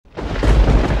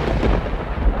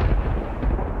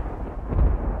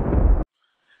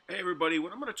Everybody,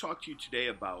 what I'm going to talk to you today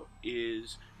about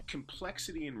is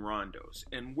complexity in rondos.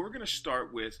 And we're going to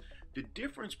start with the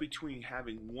difference between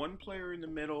having one player in the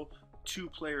middle, two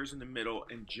players in the middle,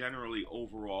 and generally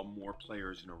overall more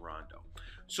players in a rondo.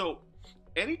 So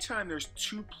anytime there's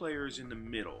two players in the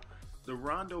middle, the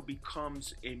rondo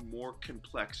becomes a more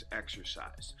complex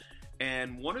exercise.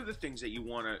 And one of the things that you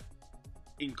want to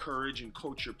encourage and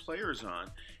coach your players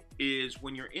on is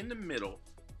when you're in the middle,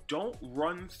 don't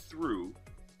run through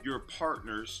your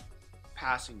partner's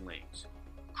passing lanes.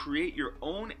 Create your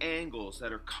own angles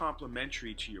that are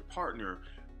complementary to your partner.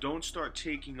 Don't start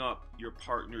taking up your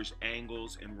partner's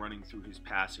angles and running through his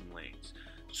passing lanes.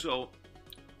 So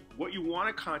what you want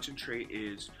to concentrate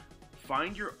is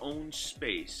find your own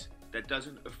space that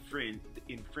doesn't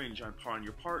infringe upon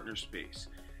your partner's space.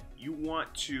 You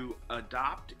want to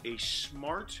adopt a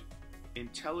smart,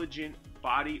 intelligent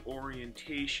body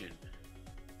orientation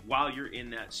while you're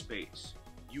in that space.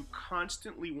 You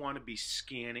constantly want to be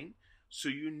scanning so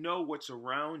you know what's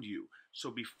around you.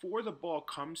 So before the ball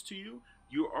comes to you,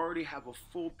 you already have a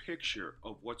full picture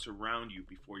of what's around you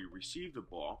before you receive the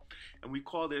ball. And we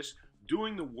call this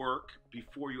doing the work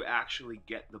before you actually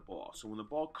get the ball. So when the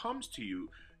ball comes to you,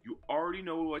 you already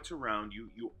know what's around you.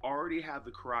 You already have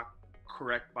the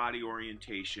correct body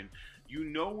orientation. You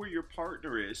know where your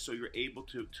partner is, so you're able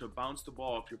to bounce the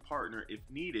ball off your partner if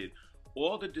needed.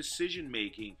 All the decision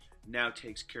making now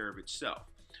takes care of itself.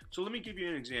 So let me give you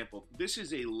an example. This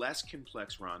is a less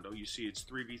complex rondo. You see it's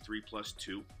 3v3 plus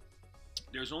 2.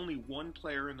 There's only one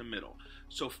player in the middle.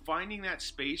 So finding that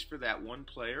space for that one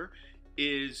player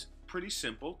is pretty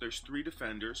simple. There's 3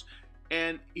 defenders,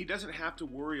 and he doesn't have to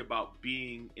worry about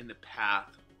being in the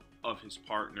path of his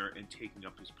partner and taking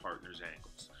up his partner's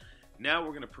angles. Now we're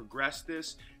going to progress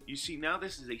this. You see now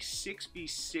this is a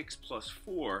 6v6 plus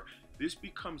 4. This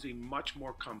becomes a much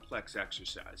more complex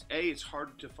exercise. A, it's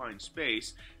harder to find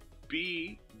space.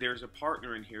 B, there's a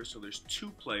partner in here, so there's 2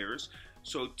 players.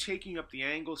 So taking up the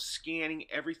angle, scanning,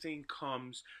 everything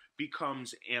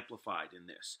becomes amplified in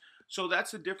this. So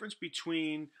that's the difference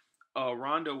between a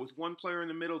rondo with 1 player in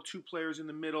the middle, 2 players in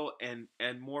the middle, and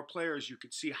more players. You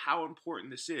can see how important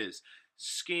this is.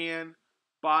 Scan,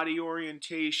 body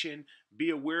orientation, be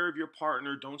aware of your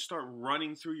partner. Don't start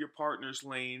running through your partner's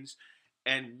lanes.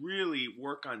 And really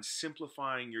work on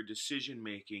simplifying your decision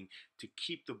making to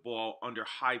keep the ball under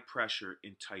high pressure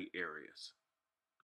in tight areas.